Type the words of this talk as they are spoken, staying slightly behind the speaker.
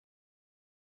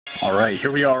Alright,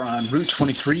 here we are on Route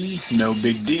 23, no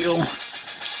big deal.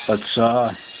 Let's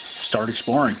start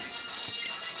exploring.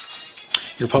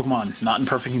 Your Pokemon, not in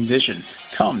perfect condition.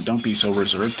 Come, don't be so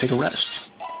reserved, take a rest.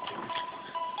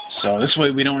 So this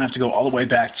way we don't have to go all the way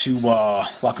back to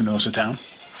Lacunosa Town.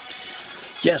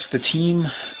 Yes, the team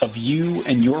of you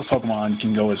and your Pokemon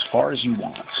can go as far as you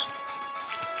want.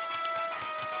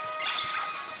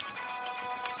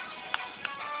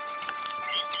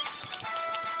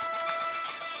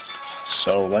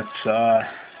 So let's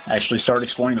actually start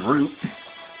exploring the route.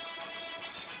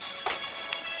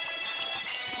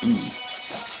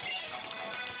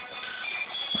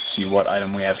 Let's see what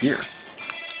item we have here.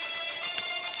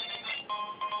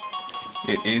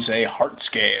 It is a heart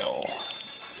scale.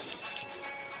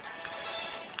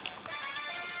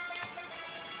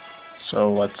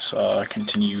 So let's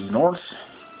continue north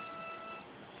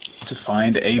to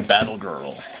find a battle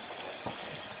girl.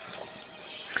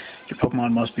 Your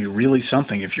Pokemon must be really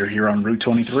something if you're here on Route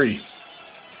 23.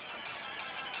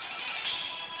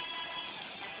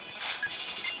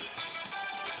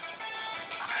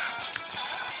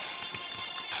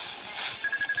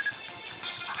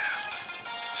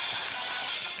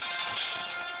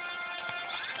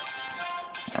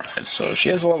 Alright, so she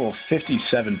has a level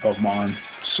 57 Pokemon,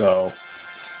 so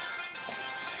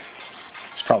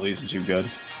this probably isn't too good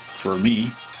for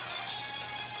me.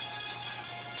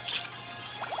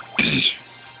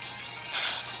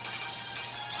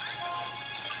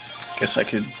 Guess I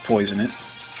could poison it.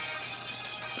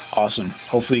 Awesome.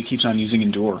 Hopefully it keeps on using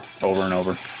Endure over and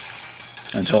over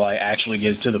until I actually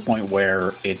get to the point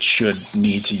where it should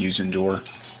need to use Endure.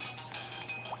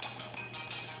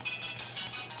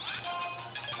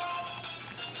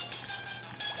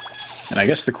 And I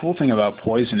guess the cool thing about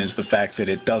poison is the fact that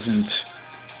it doesn't,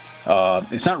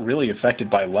 it's not really affected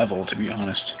by level, to be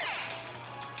honest.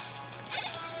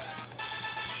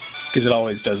 Because it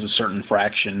always does a certain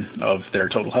fraction of their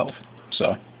total health.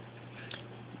 So,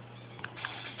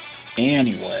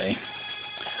 anyway,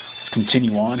 let's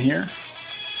continue on here.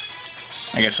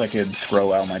 I guess I could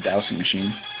throw out my dowsing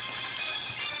machine.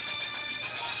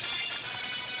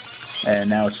 And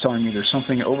now it's telling me there's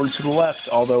something over to the left,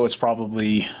 although it's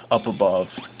probably up above.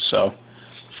 So,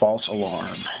 false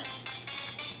alarm.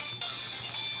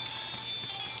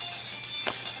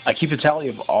 I keep a tally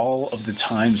of all of the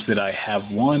times that I have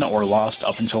won or lost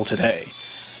up until today.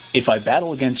 If I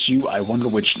battle against you, I wonder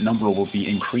which number will be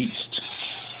increased.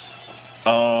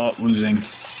 Losing.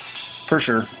 For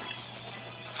sure.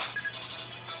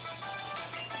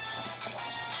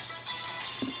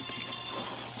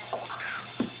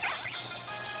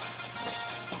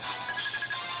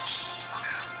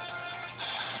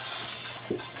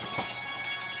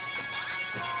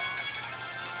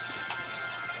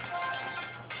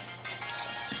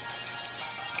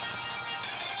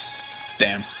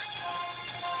 Damn.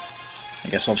 I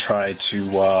guess I'll try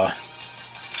to, oh,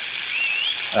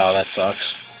 that sucks.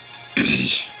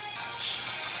 Because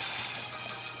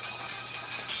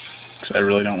I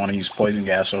really don't want to use poison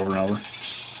gas over and over.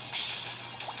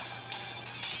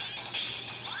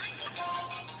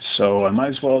 So I might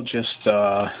as well just,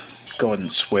 go ahead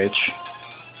and switch.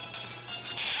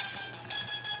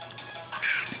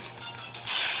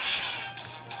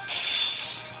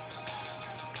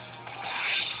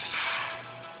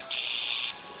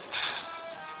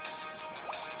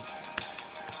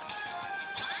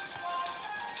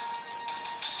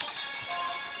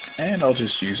 And I'll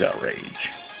just use Outrage.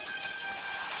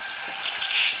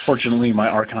 Fortunately, my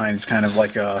Arcanine is kind of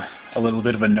like a little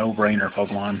bit of a no-brainer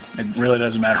Pokemon. It really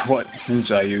doesn't matter what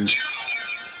moves I use,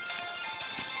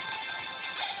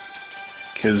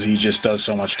 because he just does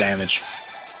so much damage.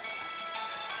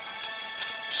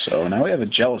 So now we have a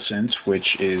Jellicent,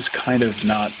 which is kind of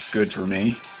not good for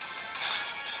me.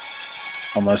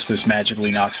 Unless this magically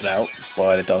knocks it out,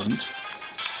 but it doesn't.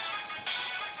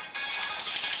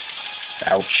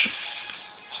 Ouch.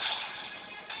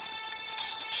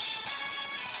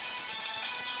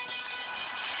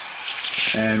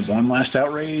 And one last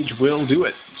Outrage will do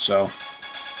it, so.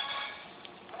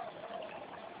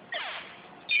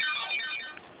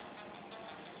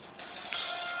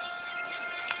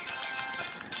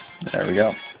 There we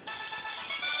go.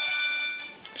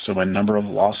 So my number of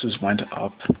losses went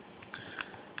up.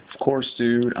 Of course,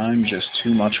 dude, I'm just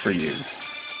too much for you.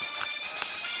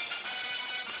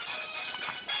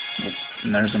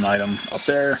 And there's an item up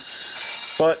there,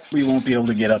 but we won't be able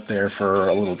to get up there for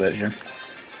a little bit here.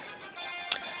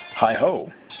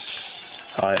 Hi-ho.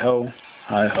 Hi-ho.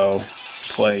 Hi-ho.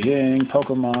 Playing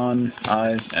Pokemon.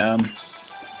 I am...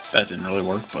 That didn't really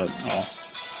work, but oh.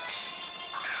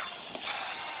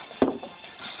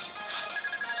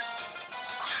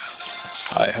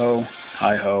 Hi-ho,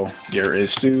 hi-ho. You're as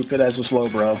stupid as a slow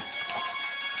bro.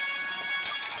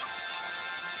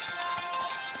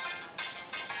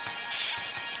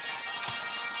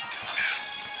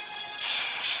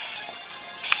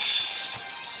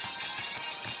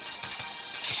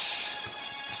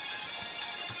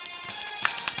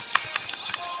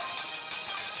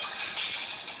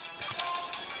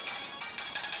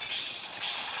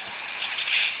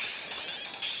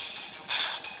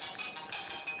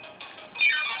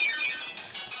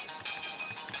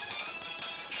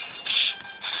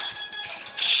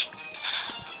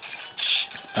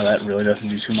 Now that really doesn't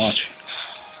do too much.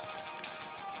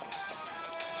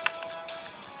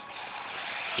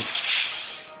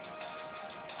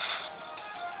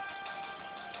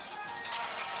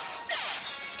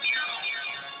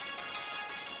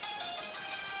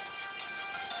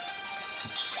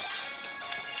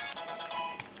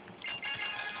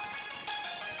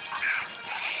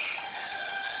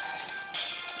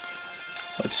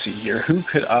 Let's see here. Who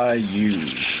could I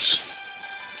use?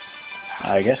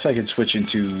 I guess I could switch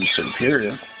into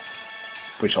Superior,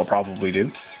 which I'll probably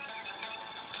do,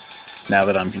 now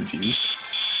that I'm confused.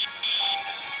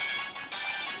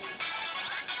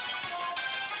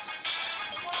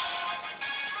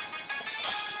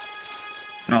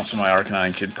 And also my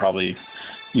Arcanine could probably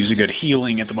use a good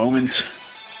healing at the moment.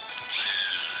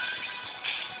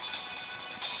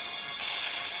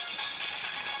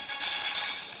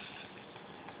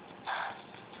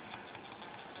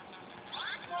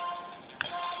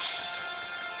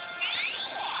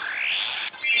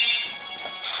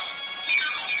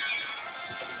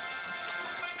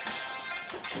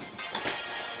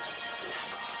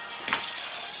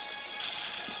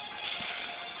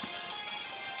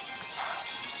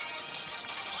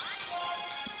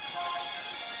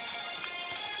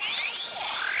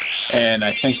 And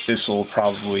I think this will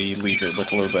probably leave it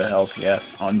with a little bit of health, yeah,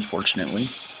 unfortunately.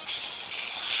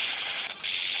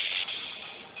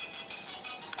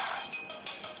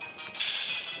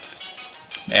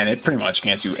 And it pretty much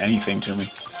can't do anything to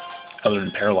me, other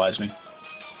than paralyze me.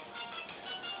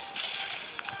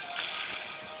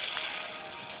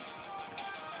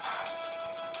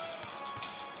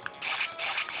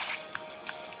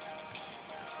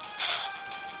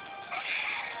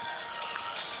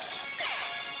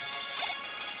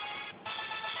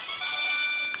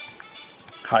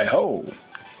 Hi-ho!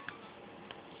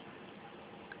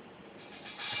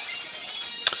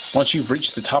 Once you've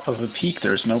reached the top of a peak,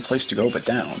 there's no place to go but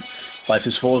down. Life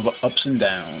is full of ups and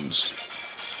downs.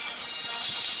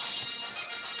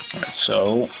 Alright,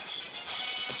 so,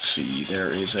 let's see,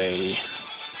 there is a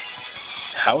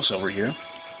house over here.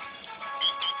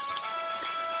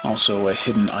 Also a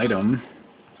hidden item,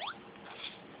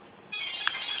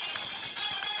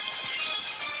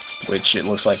 which it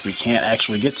looks like we can't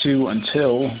actually get to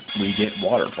until we get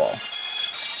Waterfall.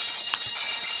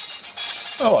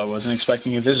 Oh, I wasn't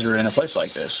expecting a visitor in a place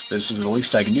like this. This is the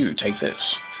least I can do. Take this.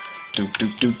 Doop,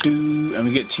 doop, doop, doop. And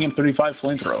we get TM35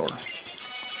 Flamethrower.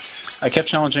 I kept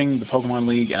challenging the Pokemon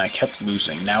League, and I kept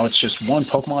losing. Now it's just one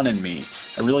Pokemon and me.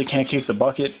 I really can't kick the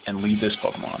bucket and lead this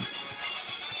Pokemon.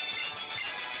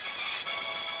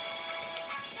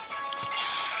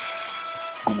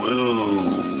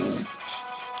 Whoa.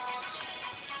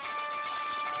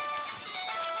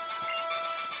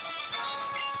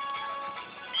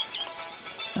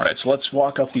 Alright, so let's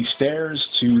walk up these stairs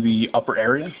to the upper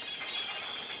area.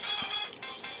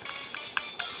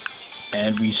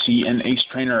 And we see an Ace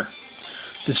Trainer.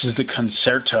 This is the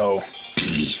Concerto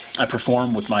I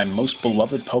perform with my most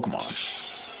beloved Pokemon.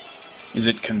 Is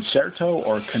it Concerto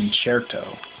or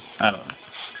Concerto? I don't know.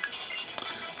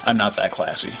 I'm not that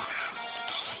classy.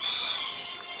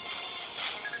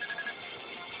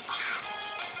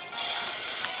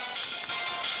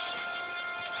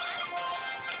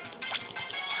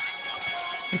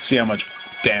 Let's see how much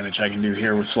damage I can do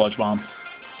here with Sludge Bomb.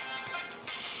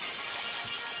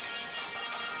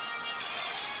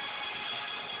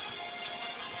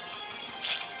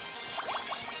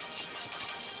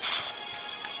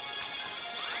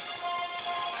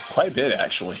 Quite a bit,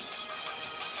 actually.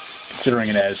 Considering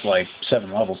it has, like,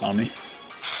 7 levels on me.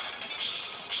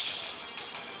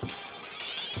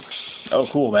 Oh,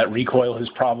 cool. That recoil is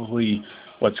probably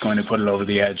what's going to put it over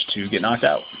the edge to get knocked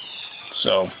out.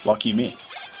 So, lucky me.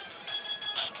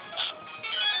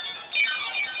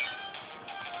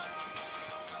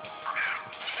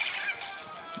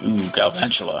 Ooh,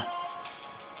 Galvantula.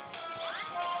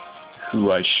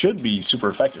 Who I should be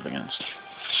super effective against.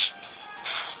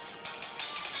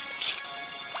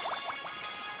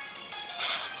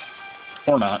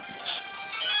 Or not.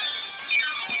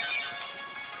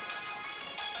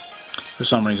 For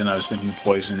some reason I was thinking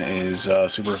poison is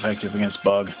super effective against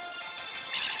bug.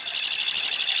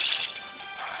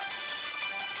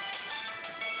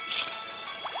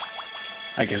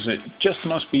 I guess it just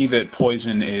must be that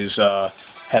poison is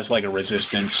has like a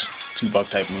resistance to bug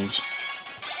type moves.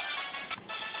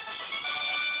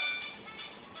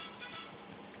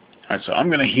 Alright, so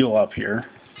I'm gonna heal up here.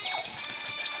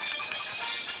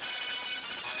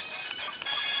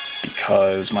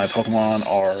 Because my Pokemon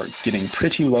are getting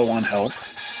pretty low on health.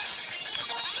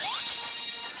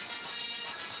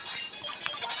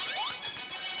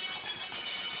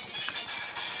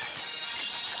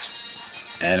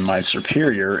 And my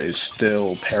Superior is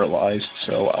still paralyzed,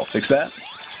 so I'll fix that.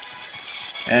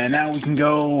 And now we can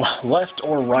go left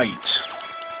or right.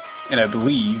 And I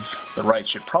believe the right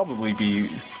should probably be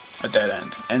a dead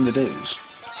end. And it is.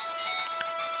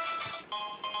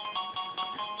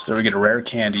 So we get a rare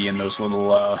candy in those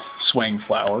little swaying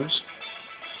flowers.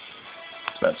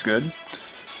 So that's good.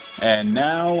 And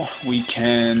now we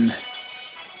can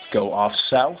go off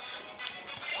south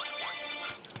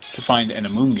to find an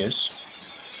Amoonguss,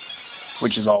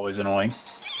 which is always annoying.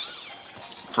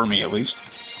 For me, at least.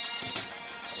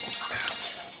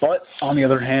 But, on the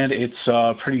other hand, it's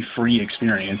a pretty free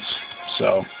experience,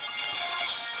 so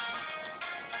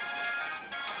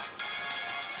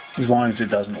as long as it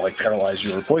doesn't, like, paralyze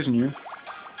you or poison you.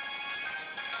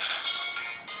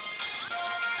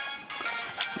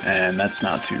 And that's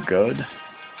not too good.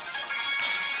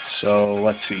 So,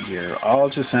 let's see here. I'll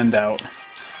just send out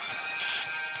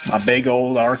my big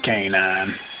old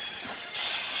Arcanine.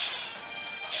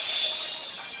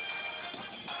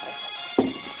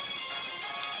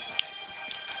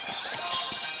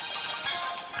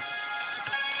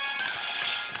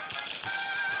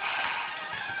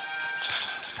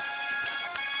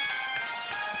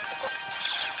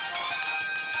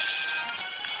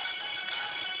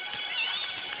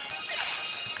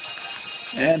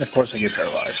 And of course I get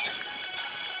paralyzed.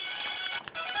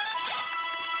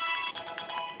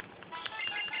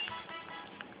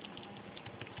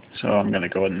 So I'm going to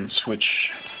go ahead and switch,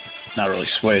 not really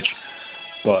switch,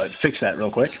 but fix that real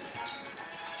quick.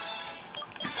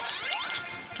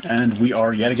 And we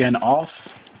are yet again off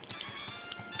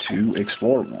to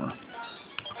explore more.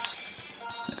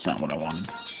 That's not what I wanted.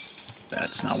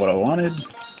 That's not what I wanted.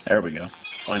 There we go.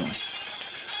 Finally.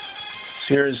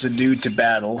 So here's the dude to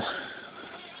battle.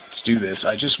 Let's do this.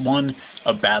 I just won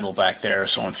a battle back there,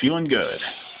 so I'm feeling good.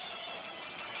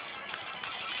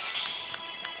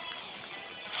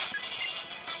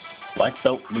 Black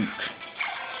Belt Luke.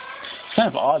 It's kind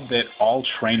of odd that all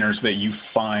trainers that you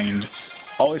find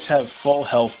always have full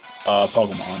health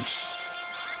Pokemon.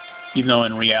 Even though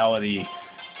in reality,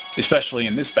 especially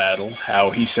in this battle,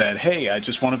 how he said, hey, I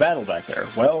just won a battle back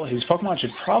there. Well, his Pokemon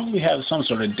should probably have some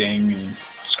sort of ding and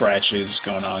scratches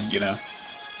going on, you know.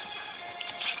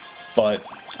 But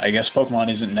I guess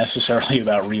Pokemon isn't necessarily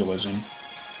about realism.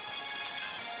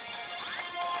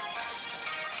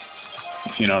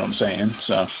 If you know what I'm saying,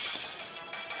 so.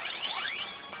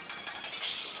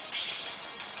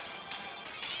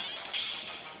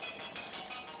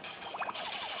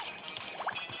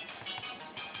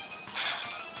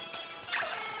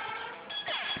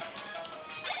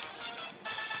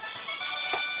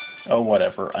 Oh,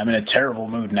 whatever. I'm in a terrible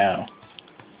mood now.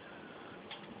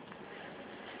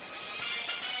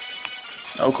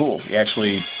 Oh, cool. He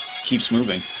actually keeps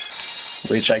moving.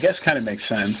 Which I guess kind of makes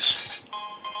sense,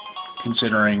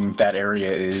 considering that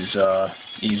area is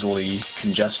easily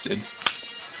congested.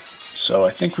 So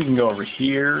I think we can go over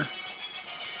here,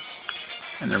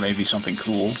 and there may be something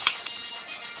cool.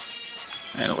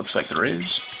 And it looks like there is.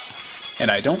 And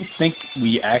I don't think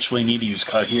we actually need to use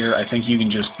cut here. I think you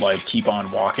can just, like, keep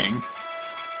on walking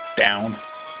down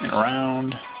and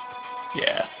around.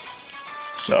 Yeah.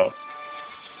 So,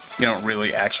 you don't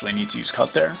really actually need to use cut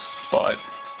there, but...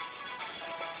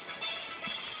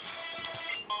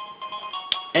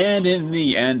 And in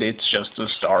the end, it's just a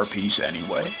star piece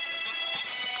anyway.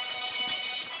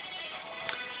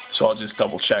 So I'll just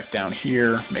double check down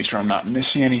here, make sure I'm not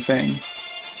missing anything.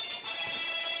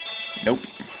 Nope.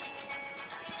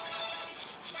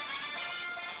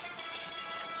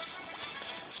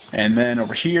 And then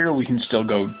over here, we can still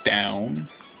go down.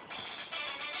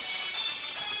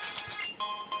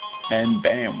 And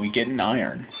bam, we get an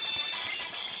iron.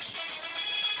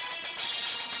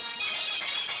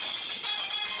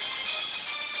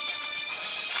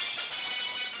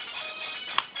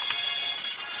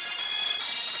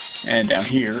 And down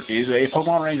here is a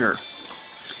Pokemon Ranger.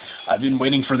 I've been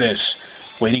waiting for this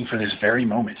very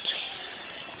moment.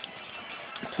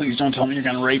 Please don't tell me you're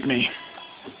gonna rape me.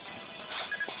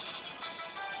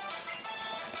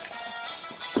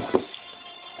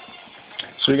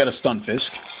 So we got a Stunfisk,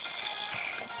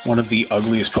 one of the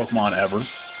ugliest Pokemon ever.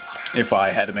 If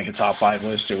I had to make a top 5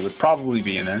 list, it would probably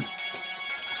be in there.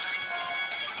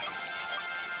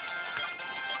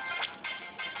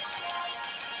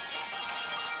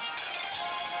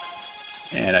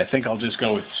 And I think I'll just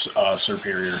go with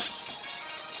Superior.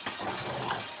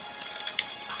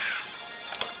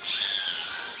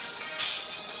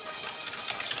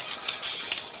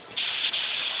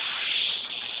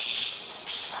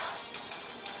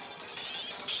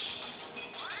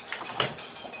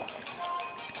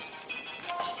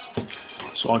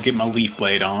 So I'll get my Leaf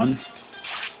Blade on.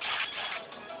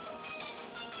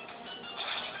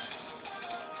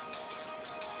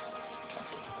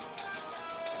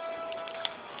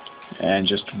 And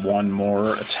just one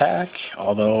more attack,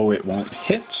 although it won't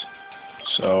hit,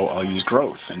 so I'll use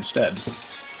Growth instead.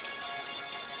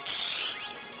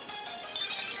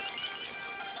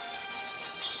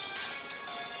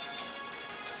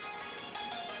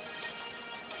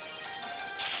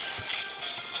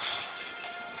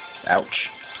 Ouch.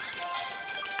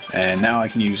 And now I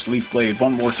can use Leaf Blade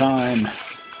one more time.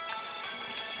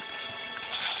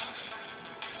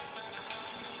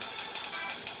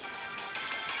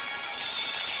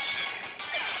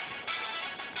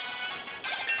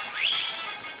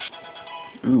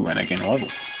 Ooh, and I gain a level.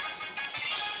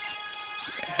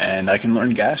 And I can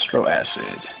learn Gastro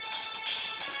Acid.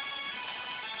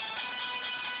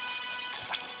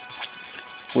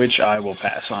 Which I will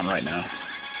pass on right now.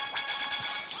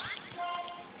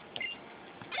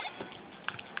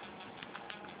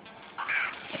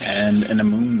 And an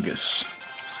Amoonguss.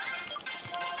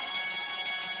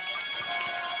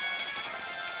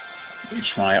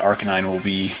 Which my Arcanine will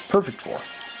be perfect for.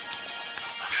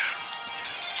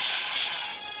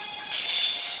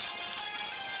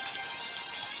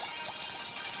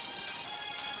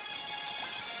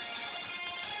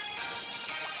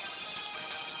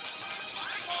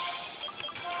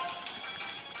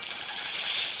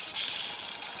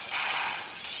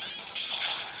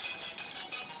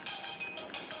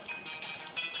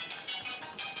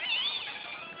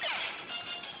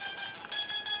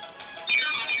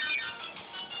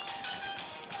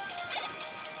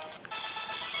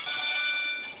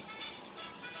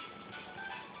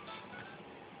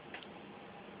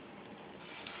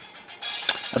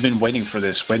 I've been waiting for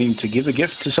this, waiting to give a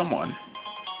gift to someone.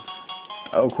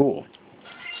 Oh, cool.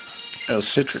 Oh,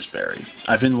 Citrus Berry.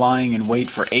 I've been lying in wait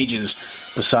for ages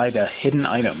beside a hidden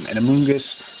item, and Amoonguss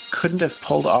couldn't have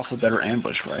pulled off a better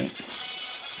ambush, right?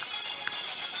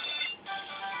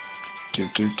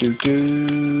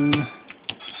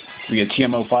 We get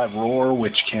TM05 Roar,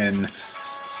 which can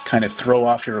kind of throw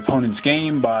off your opponent's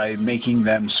game by making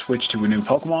them switch to a new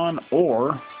Pokemon,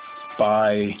 or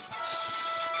by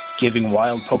giving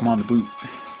wild Pokemon the boot.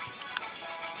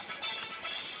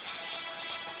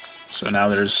 So now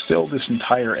there's still this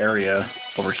entire area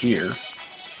over here.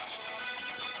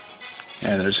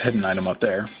 And there's a hidden item up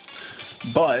there.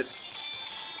 But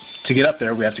to get up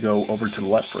there, we have to go over to the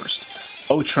left first.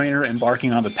 Oh, trainer,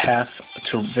 embarking on the path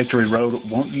to Victory Road,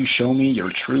 won't you show me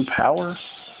your true power?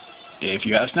 If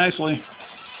you ask nicely.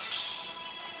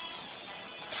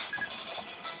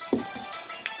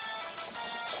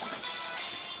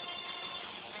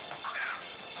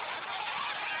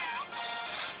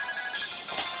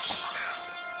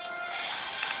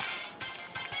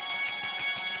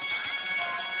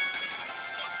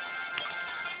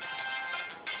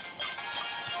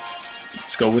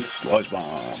 Let's go with Sludge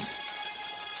Bomb.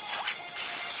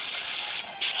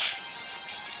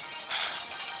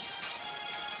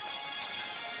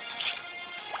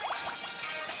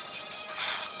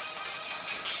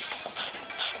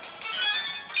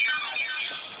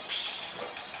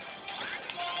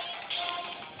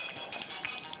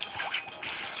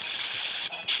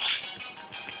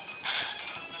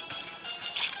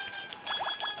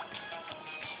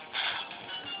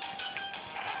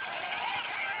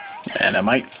 And I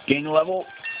might gain a level.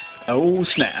 Oh,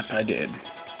 snap, I did.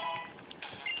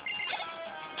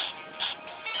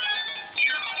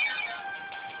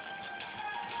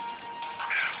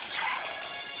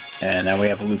 And now we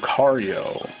have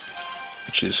Lucario,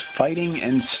 which is Fighting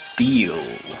and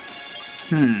Steel.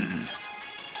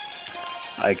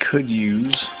 I could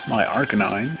use my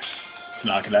Arcanine to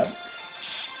knock it out.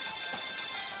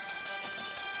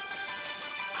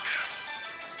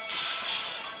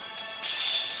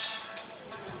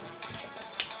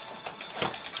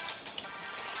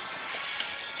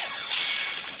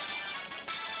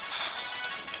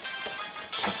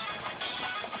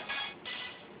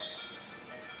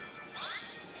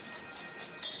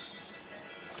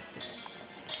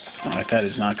 Alright, that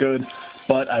is not good.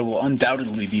 but I will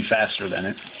undoubtedly be faster than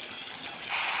it,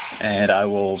 and I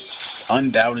will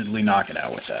undoubtedly knock it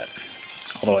out with that.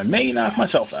 Although I may knock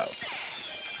myself out.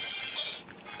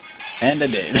 And I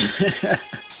did.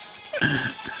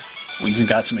 We even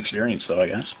got some experience though, I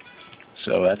guess.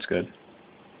 So that's good.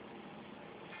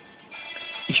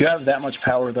 If you have that much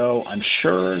power though, I'm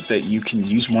sure that you can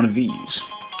use one of these.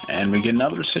 And we get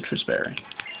another citrus berry.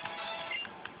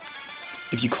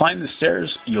 If you climb the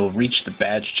stairs, you'll reach the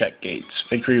badge check gates.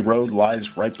 Victory Road lies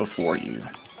right before you.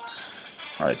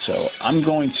 Alright, so I'm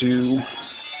going to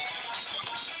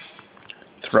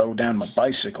throw down my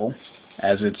bicycle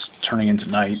as it's turning into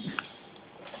night,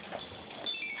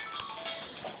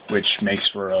 which makes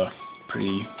for a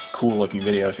pretty cool looking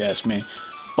video if you ask me.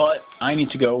 But I need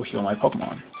to go heal my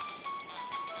Pokemon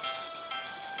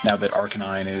now that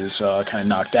Arcanine is kind of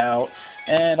knocked out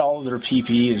and all of their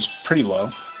PP is pretty low.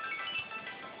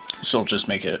 So it'll just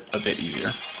make it a bit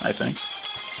easier, I think.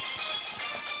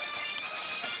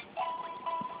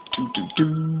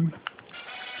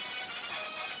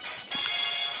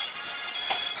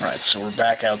 Alright, so we're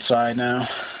back outside now.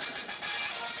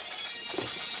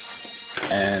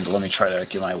 And let me try to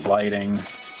get my lighting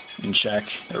in check.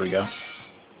 There we go.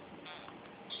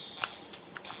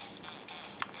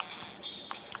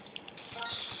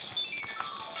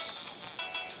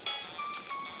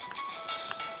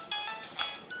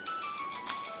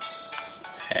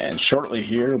 And shortly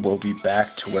here, we'll be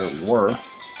back to where we were.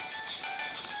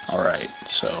 Alright,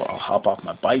 so I'll hop off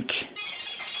my bike.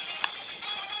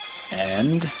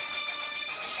 And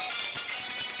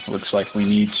looks like we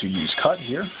need to use cut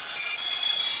here.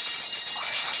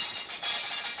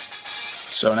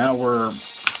 So now we're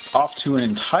off to an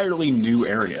entirely new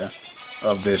area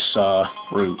of this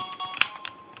route,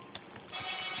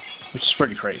 which is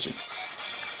pretty crazy.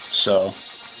 So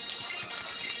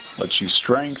let's use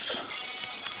strength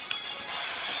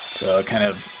to kind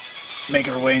of make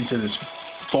our way into this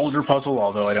boulder puzzle,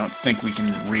 although I don't think we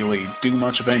can really do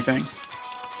much of anything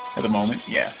at the moment.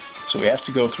 Yeah, so we have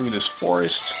to go through this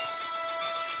forest,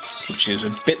 which is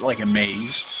a bit like a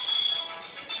maze.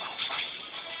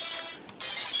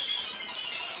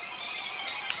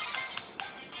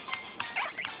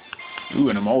 Ooh,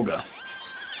 an Emolga.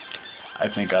 I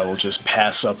think I will just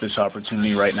pass up this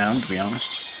opportunity right now, to be honest.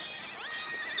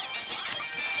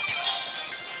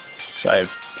 So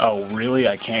oh, really?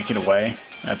 I can't get away?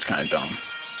 That's kind of dumb.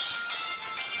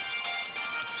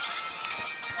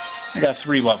 I got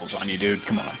 3 levels on you, dude.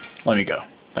 Come on. Let me go.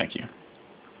 Thank you.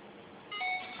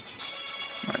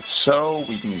 Alright, so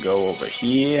we can go over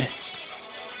here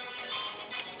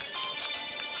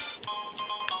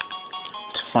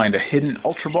to find a hidden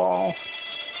Ultra Ball.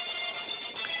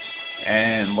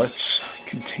 And let's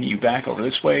continue back over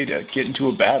this way to get into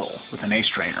a battle with an Ace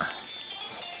Trainer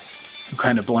who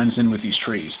kind of blends in with these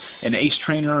trees. An Ace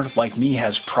Trainer like me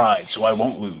has pride, so I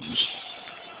won't lose.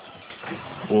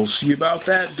 We'll see about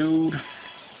that, dude.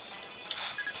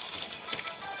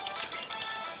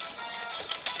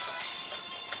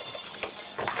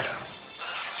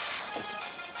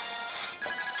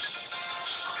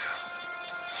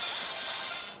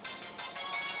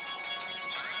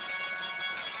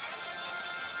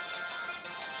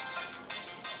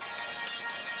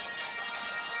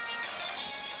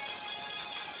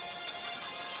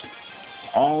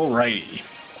 Alrighty.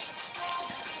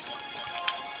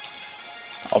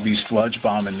 I'll be sludge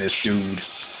bombing this dude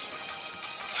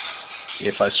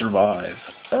if I survive.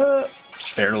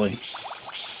 Barely.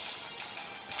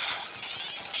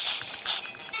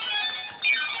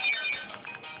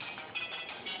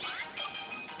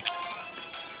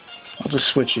 I'll just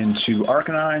switch into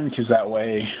Arcanine because that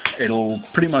way it'll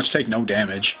pretty much take no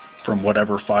damage from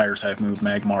whatever fire type move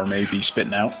Magmar may be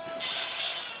spitting out.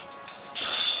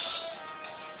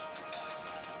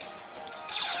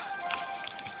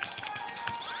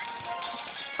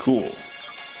 Cool.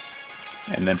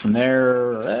 And then from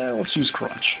there, let's use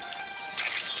Crunch.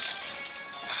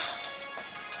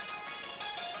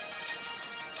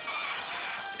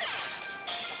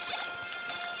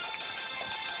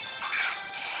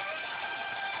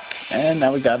 And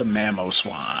now we got a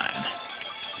Mamoswine.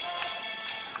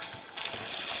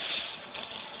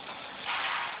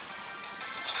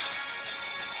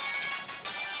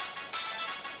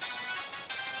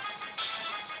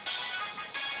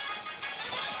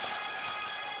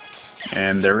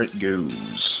 And there it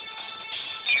goes.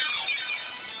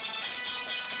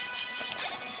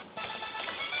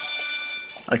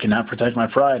 I cannot protect my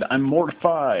pride. I'm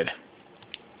mortified.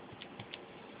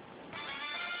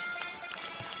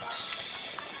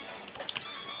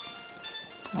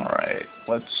 Alright,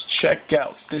 let's check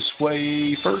out this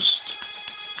way first.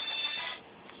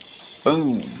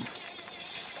 Boom.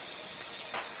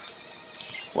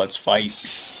 Let's fight.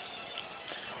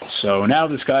 So now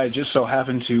this guy just so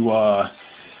happened to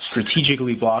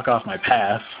strategically block off my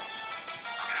path.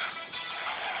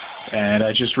 And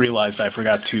I just realized I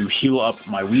forgot to heal up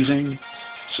my Weezing,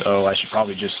 so I should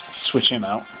probably just switch him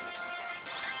out.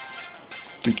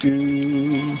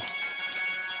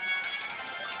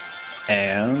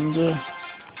 And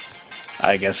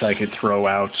I guess I could throw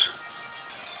out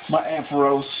my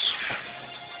Ampharos.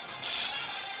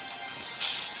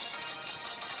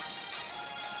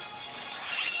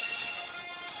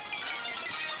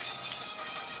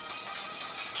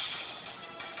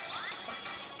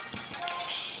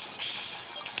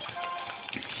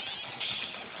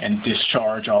 And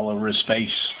discharge all over his face.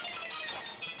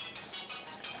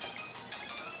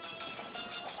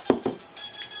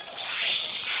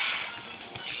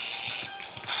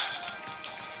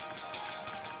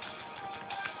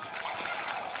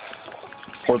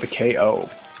 For the KO.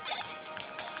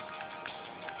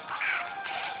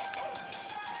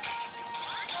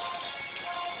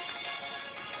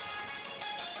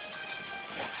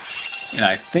 And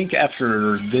I think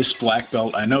after this black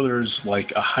belt, I know there's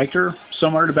like a hiker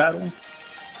somewhere to battle,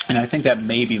 and I think that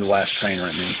may be the last trainer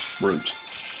in the route.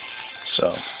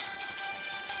 So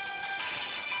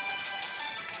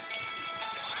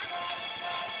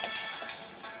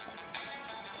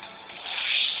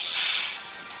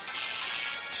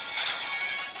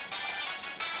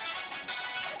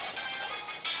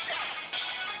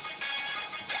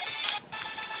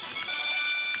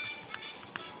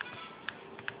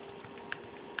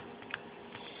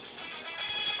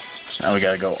now we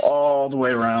gotta go all the way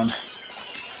around.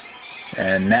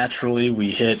 And naturally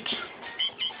we hit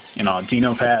an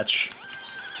Audino patch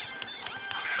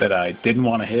that I didn't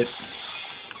want to hit.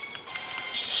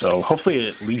 So hopefully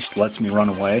it at least lets me run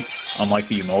away, unlike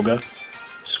the Emolga.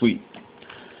 Sweet.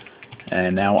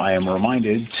 And now I am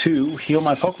reminded to heal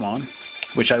my Pokemon,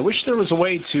 which I wish there was a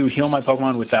way to heal my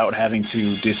Pokemon without having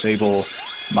to disable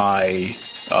my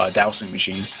dowsing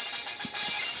machine.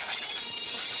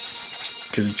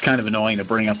 Because it's kind of annoying to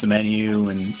bring up the menu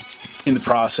and in the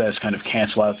process kind of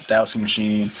cancel out the dowsing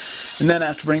machine, and then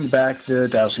have to bring back the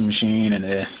dowsing machine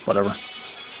and whatever.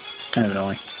 Kind of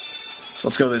annoying. So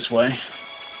let's go this way,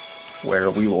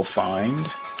 where we will find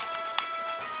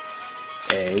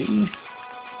a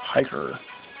hiker.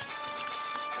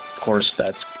 Of course,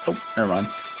 that's... oh, never mind.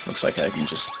 Looks like I can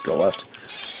just go left.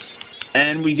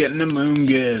 And we get an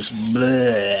Amoonguss.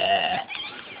 Bleh.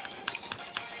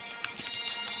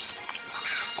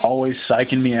 Always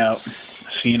psyching me out.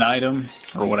 I see an item,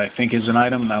 or what I think is an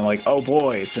item, and I'm like, oh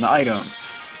boy, it's an item.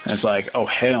 And it's like, oh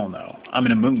hell no, I'm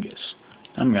an Amoonguss.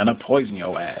 I'm gonna poison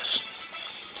your ass.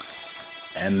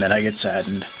 And then I get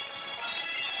saddened.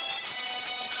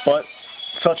 But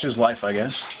such is life, I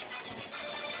guess.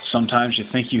 Sometimes you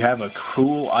think you have a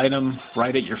cool item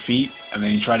right at your feet, and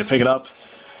then you try to pick it up,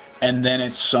 and then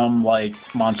it's some like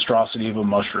monstrosity of a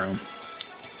mushroom.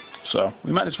 So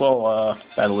we might as well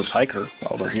battle this hiker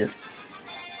while we're here.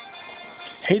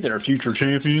 Hey there, future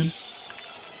champion.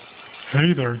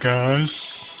 Hey there, guys.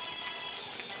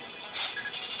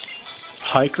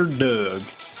 Hiker Doug.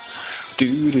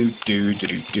 Do do do do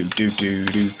do do do do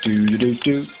do do do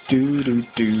do do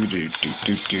do do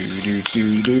do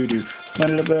do do do.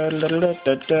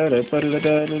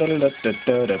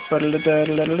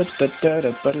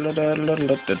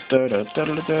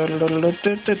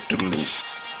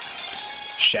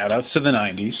 Shoutouts to the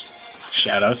 90s.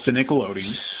 Shoutouts to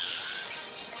Nickelodeon.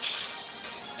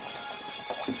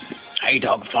 Hey,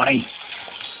 dog, funny.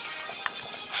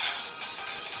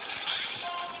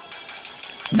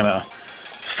 I'm gonna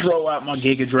throw out my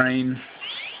Giga Drain,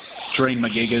 drain my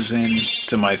Gigas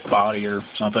into my body or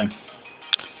something.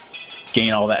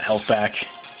 Gain all that health back.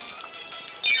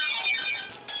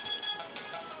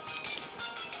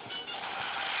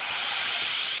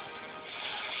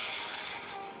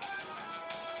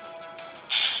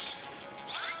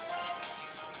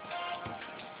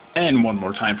 And one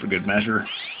more time for good measure.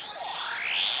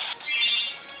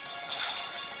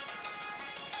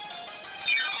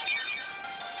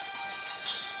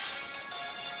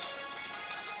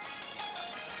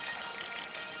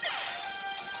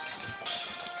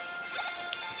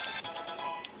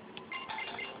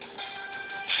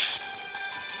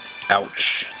 Ouch.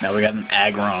 Now we got an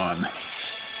Aggron.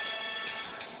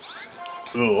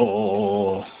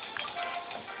 Oh.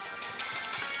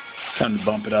 Time to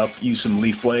bump it up. Use some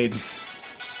Leaf Blade.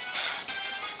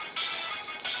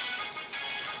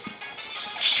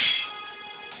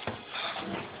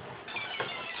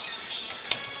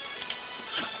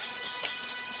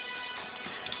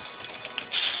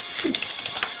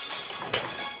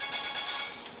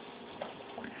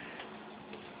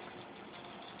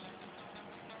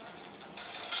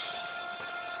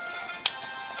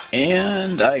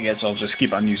 And I guess I'll just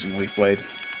keep on using Leaf Blade.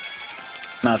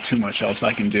 Not too much else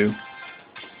I can do.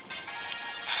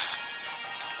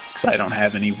 I don't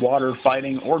have any water,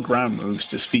 fighting, or ground moves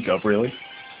to speak of, really.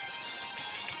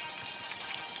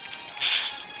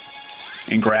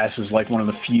 And grass is like one of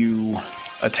the few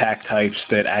attack types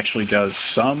that actually does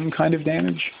some kind of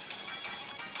damage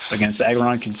against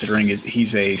Aggron, considering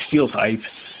he's a steel type,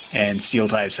 and steel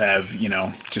types have, you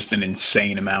know, just an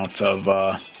insane amount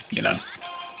of, you know,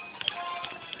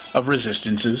 of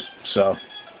resistances. So,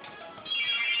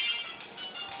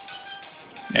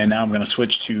 and now I'm going to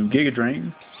switch to Giga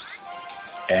Drain,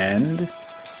 and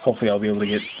hopefully I'll be able to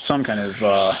get some kind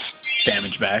of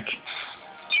damage back.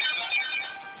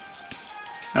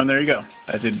 And there you go.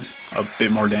 That did a bit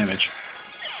more damage.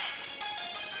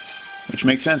 Which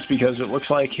makes sense because it looks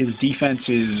like his defense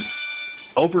is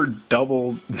over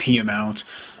double the amount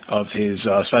of his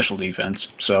special defense.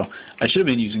 So I should have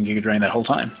been using Giga Drain that whole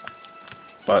time.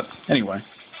 But anyway.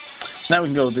 So now we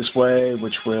can go this way,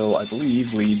 which will, I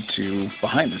believe, lead to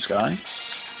behind this guy.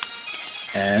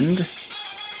 And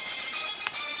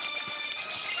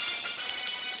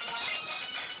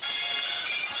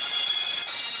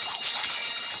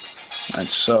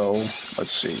so, let's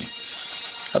see.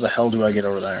 How the hell do I get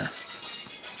over there?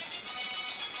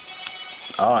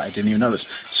 Ah, I didn't even notice.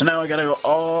 So now I gotta go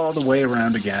all the way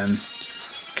around again,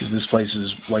 because this place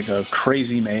is like a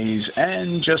crazy maze,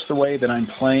 and just the way that I'm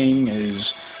playing is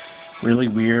really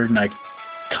weird, and I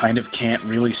kind of can't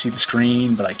really see the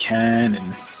screen, but I can,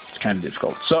 and it's kind of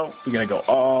difficult. So we gotta go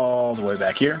all the way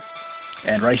back here,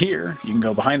 and right here, you can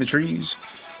go behind the trees,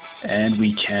 and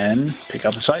we can pick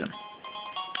up this item,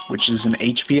 which is an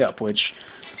HP up, which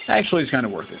actually is kind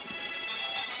of worth it.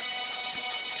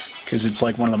 Because it's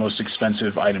like one of the most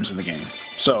expensive items in the game.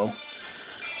 So,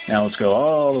 now let's go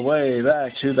all the way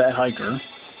back to that hiker.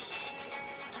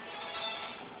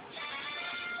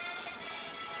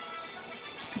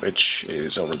 Which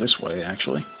is over this way,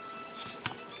 actually.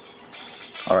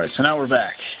 Alright, so now we're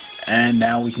back. And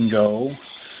now we can go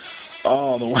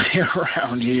all the way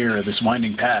around here, this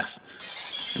winding path.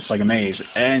 It's like a maze.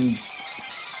 And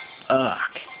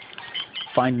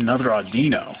find another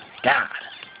Audino. God.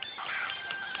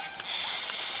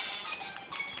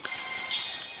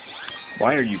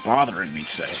 Why are you bothering me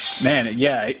today? Man,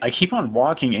 yeah, I keep on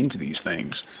walking into these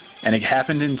things. And it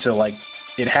happened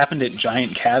at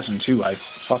Giant Chasm, too. I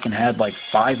fucking had like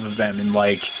 5 of them in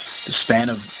like the span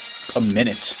of a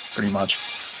minute, pretty much.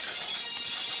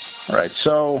 Alright,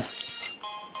 so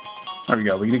there we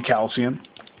go. We did calcium.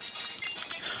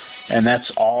 And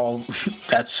that's all,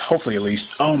 that's hopefully at least,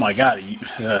 oh my god,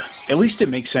 at least it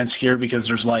makes sense here because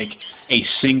there's like a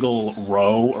single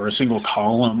row or a single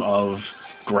column of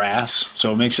grass,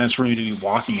 so it makes sense for me to be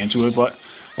walking into it, but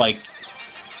like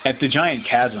at the Giant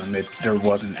Chasm, there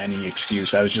wasn't any excuse.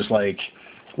 I was just like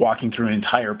walking through an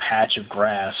entire patch of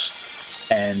grass,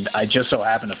 and I just so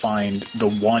happened to find the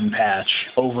one patch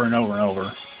over and over and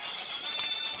over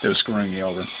that was screwing me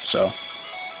over. So,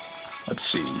 let's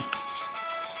see.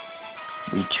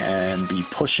 We can be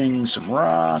pushing some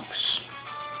rocks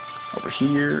over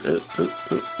here.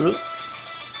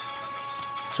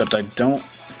 Except I don't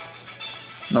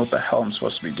know what the hell I'm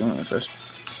supposed to be doing with this.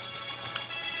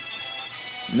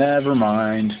 Never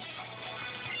mind.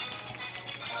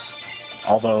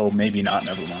 Although, maybe not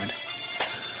never mind.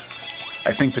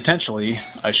 I think potentially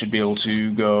I should be able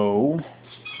to go,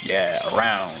 yeah,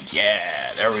 around.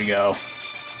 Yeah, there we go.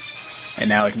 And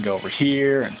now I can go over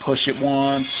here and push it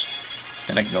once.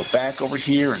 Then I can go back over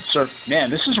here and surf. Man,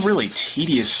 this is a really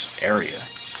tedious area.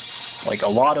 Like, a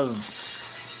lot of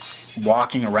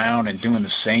walking around and doing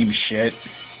the same shit,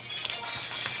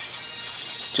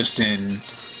 just in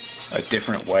a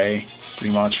different way,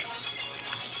 pretty much.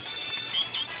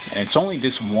 And it's only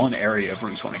this one area of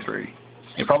Route 23.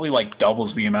 It probably, like,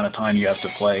 doubles the amount of time you have to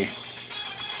play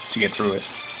to get through it.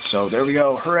 So, there we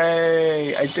go.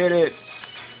 Hooray! I did it!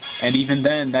 And even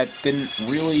then, that didn't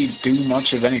really do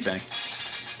much of anything.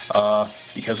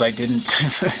 Because I didn't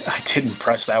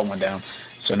press that one down.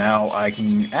 So now I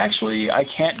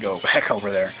can't go back over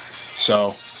there.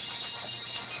 So,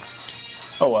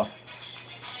 oh well.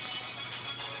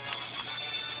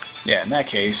 Yeah, in that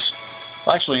case,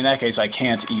 I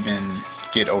can't even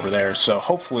get over there. So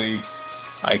hopefully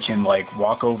I can, like,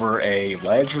 walk over a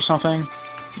ledge or something.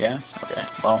 Yeah? Okay,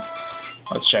 well,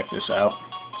 let's check this out.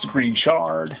 It's a green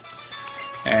shard.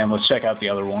 And let's check out the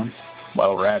other one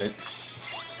while we're at it.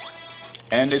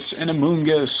 And it's an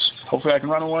Amoongus. Hopefully I can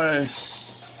run away.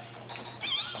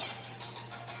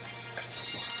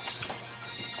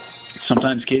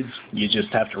 Sometimes, kids, you just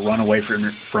have to run away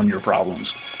from your problems.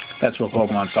 That's what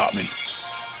Pokemon taught me.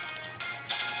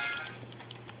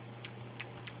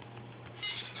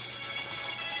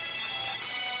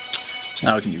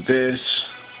 Now I can do this,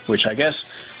 which I guess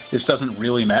this doesn't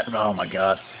really matter. Oh my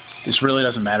god. This really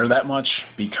doesn't matter that much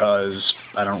because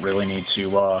I don't really need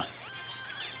to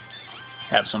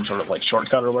have some sort of like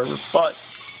shortcut or whatever, but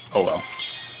oh well.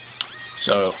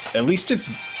 So at least it's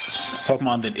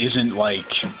Pokemon that isn't like,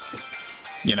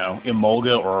 you know,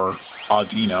 Emolga or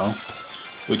Audino,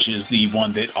 which is the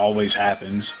one that always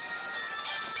happens.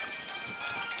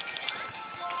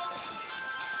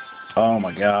 Oh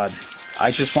my god.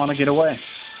 I just want to get away.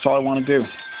 That's all I want to do.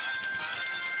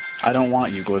 I don't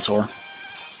want you, Glittor.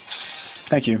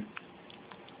 Thank you.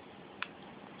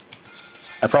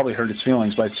 I probably hurt its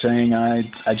feelings by saying I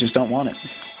just don't want it.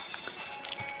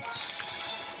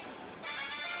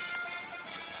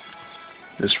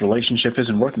 This relationship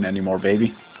isn't working anymore,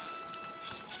 baby.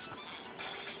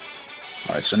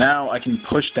 Alright, so now I can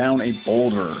push down a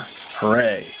boulder.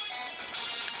 Hooray.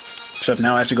 Except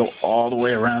now I have to go all the way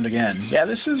around again. Yeah,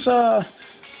 this is,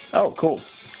 oh, cool.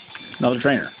 Another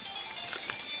trainer.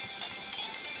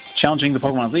 Challenging the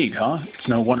Pokemon League, huh? It's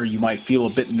no wonder you might feel a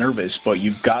bit nervous, but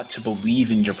you've got to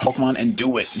believe in your Pokemon and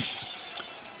do it.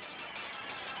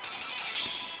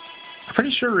 I'm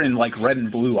pretty sure in, like, Red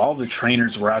and Blue, all the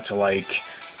trainers were out to, like,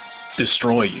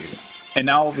 destroy you. And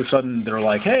now all of a sudden they're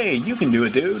like, hey, you can do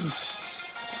it, dude.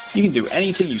 You can do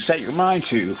anything you set your mind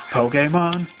to,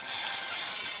 Pokemon.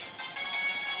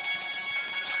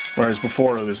 Whereas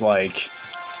before it was like,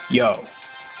 yo,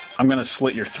 I'm gonna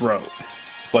slit your throat.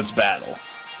 Let's battle.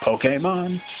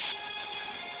 Pokemon.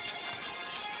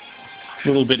 A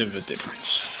little bit of a difference.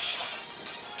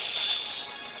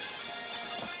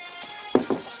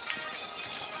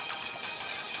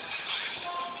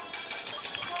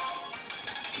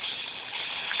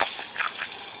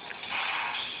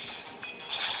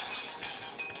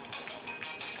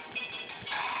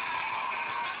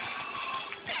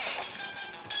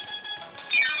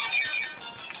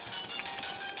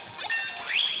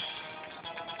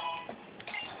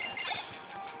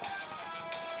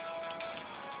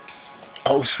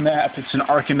 Oh snap, it's an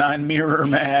Arcanine mirror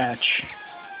match.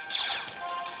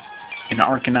 An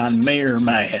Arcanine mirror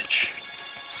match.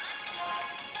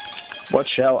 What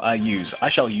shall I use?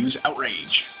 I shall use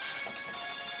Outrage.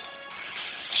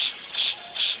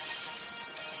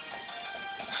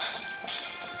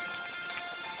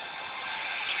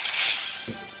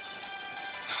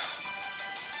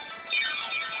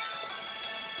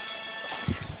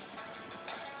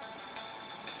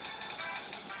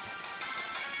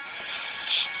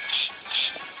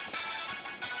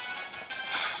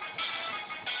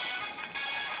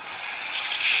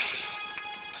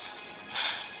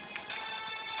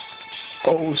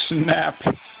 Oh snap.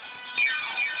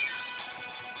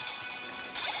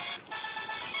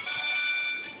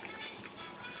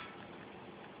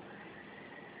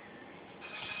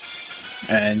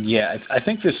 And yeah, I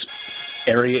think this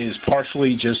area is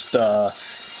partially just,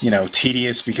 you know,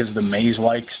 tedious because of the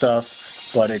maze-like stuff,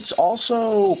 but it's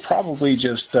also probably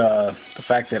just the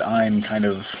fact that I'm kind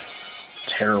of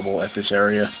terrible at this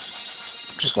area.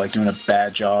 Just like doing a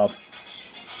bad job.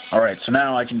 Alright, so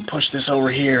now I can push this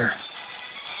over here.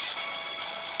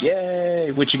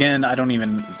 Yay! Which again, I don't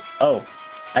even... Oh,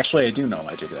 actually I do know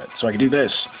I did that. So I can do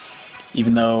this.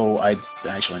 Even though I...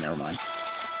 Actually, never mind.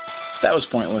 That was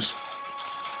pointless.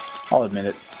 I'll admit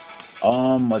it.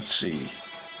 Let's see.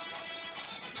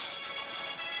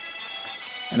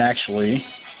 And actually,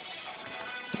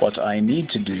 what I need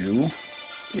to do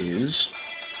is...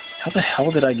 How the hell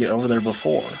did I get over there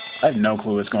before? I have no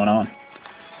clue what's going on.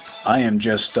 I am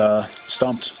just,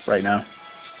 stumped right now.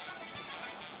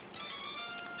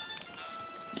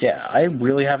 Yeah, I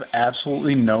really have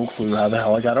absolutely no clue how the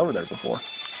hell I got over there before.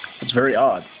 It's very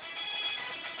odd.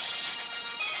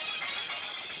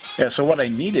 Yeah, so what I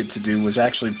needed to do was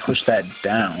actually push that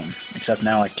down, except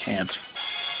now I can't.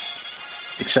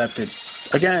 Except it,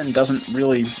 again, doesn't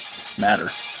really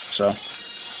matter. So,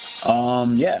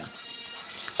 yeah.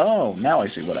 Oh, now I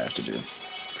see what I have to do.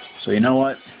 So you know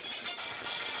what?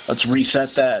 Let's reset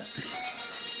that.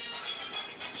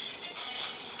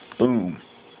 Boom.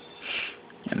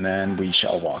 And then we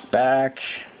shall walk back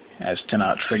as to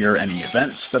not trigger any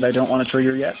events that I don't want to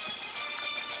trigger yet.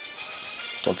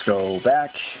 So let's go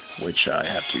back, which I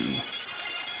have to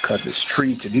cut this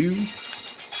tree to do.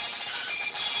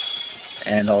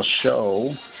 And I'll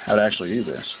show how to actually do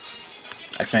this,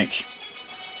 I think.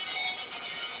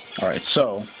 Alright,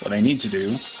 so what I need to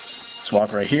do is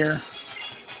walk right here,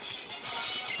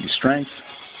 use strength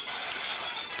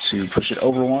to push it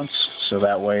over once, so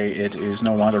that way it is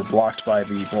no longer blocked by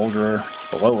the boulder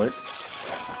below it.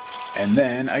 And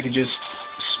then I can just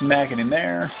smack it in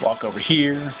there, walk over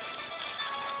here,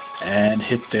 and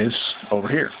hit this over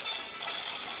here.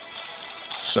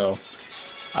 So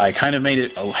I kind of made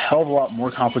it a hell of a lot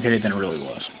more complicated than it really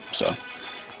was. So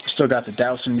still got the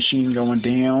dousing machine going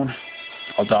down.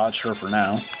 I'll dodge her for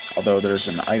now, although there's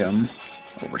an item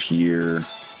over here,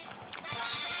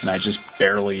 and I just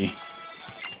barely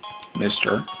missed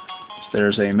her. So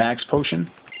there's a max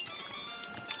potion,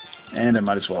 and I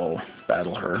might as well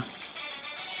battle her.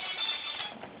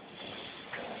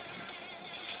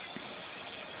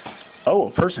 Oh,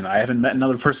 a person. I haven't met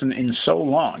another person in so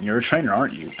long. You're a trainer,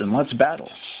 aren't you? Then let's battle.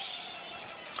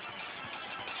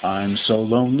 I'm so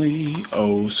lonely,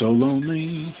 oh so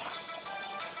lonely.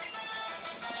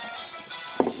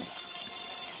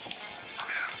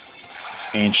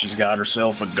 And she's got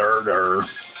herself a Gurgur.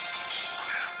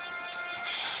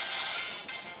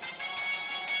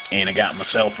 And I got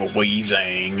myself a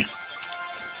Weezing.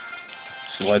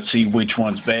 So let's see which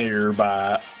one's better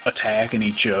by attacking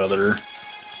each other.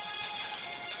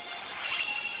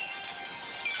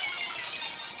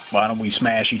 Why don't we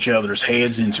smash each other's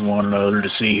heads into one another to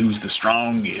see who's the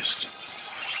strongest?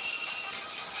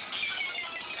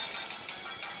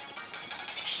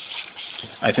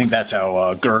 I think that's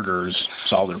how Gurgurs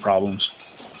solve their problems.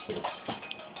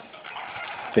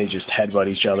 They just headbutt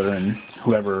each other, and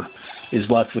whoever is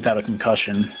left without a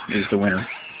concussion is the winner.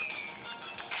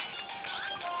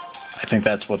 I think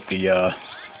that's what the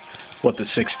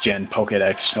 6th Gen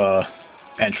Pokédex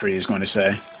entry is going to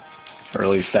say. Or at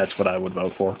least that's what I would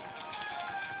vote for.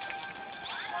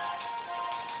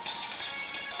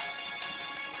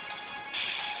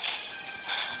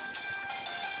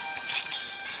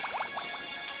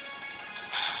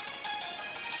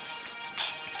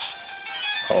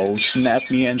 Oh, snap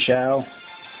me and chow.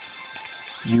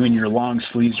 You and your long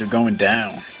sleeves are going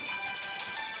down.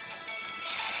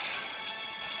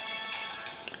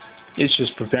 It's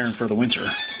just preparing for the winter.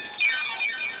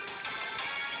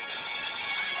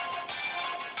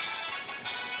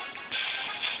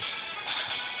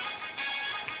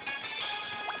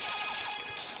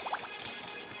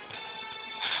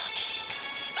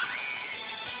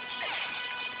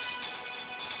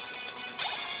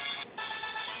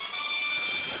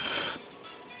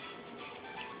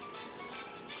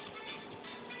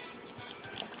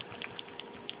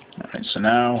 Alright, so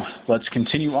now let's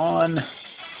continue on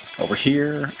over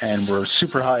here, and we're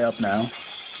super high up now.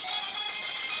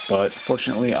 But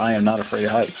fortunately, I am not afraid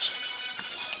of heights.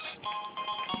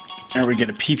 And we get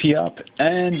a PP up,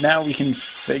 and now we can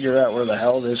figure out where the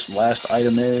hell this last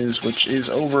item is, which is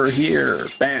over here.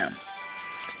 Bam!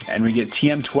 And we get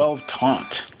TM12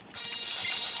 Taunt.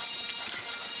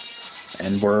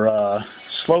 And we're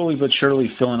slowly but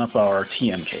surely filling up our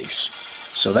TM case.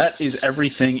 So that is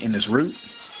everything in this route.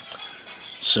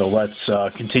 So let's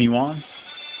continue on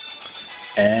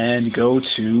and go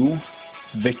to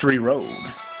Victory Road.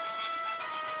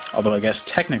 Although I guess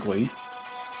technically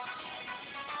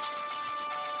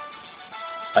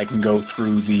I can go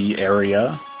through the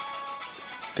area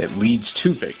that leads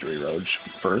to Victory Road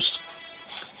first.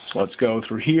 So let's go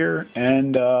through here,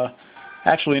 and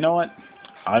actually, you know what?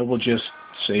 I will just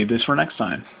save this for next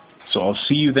time. So I'll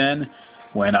see you then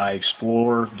when I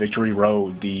explore Victory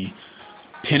Road, the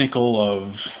pinnacle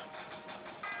of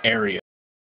area.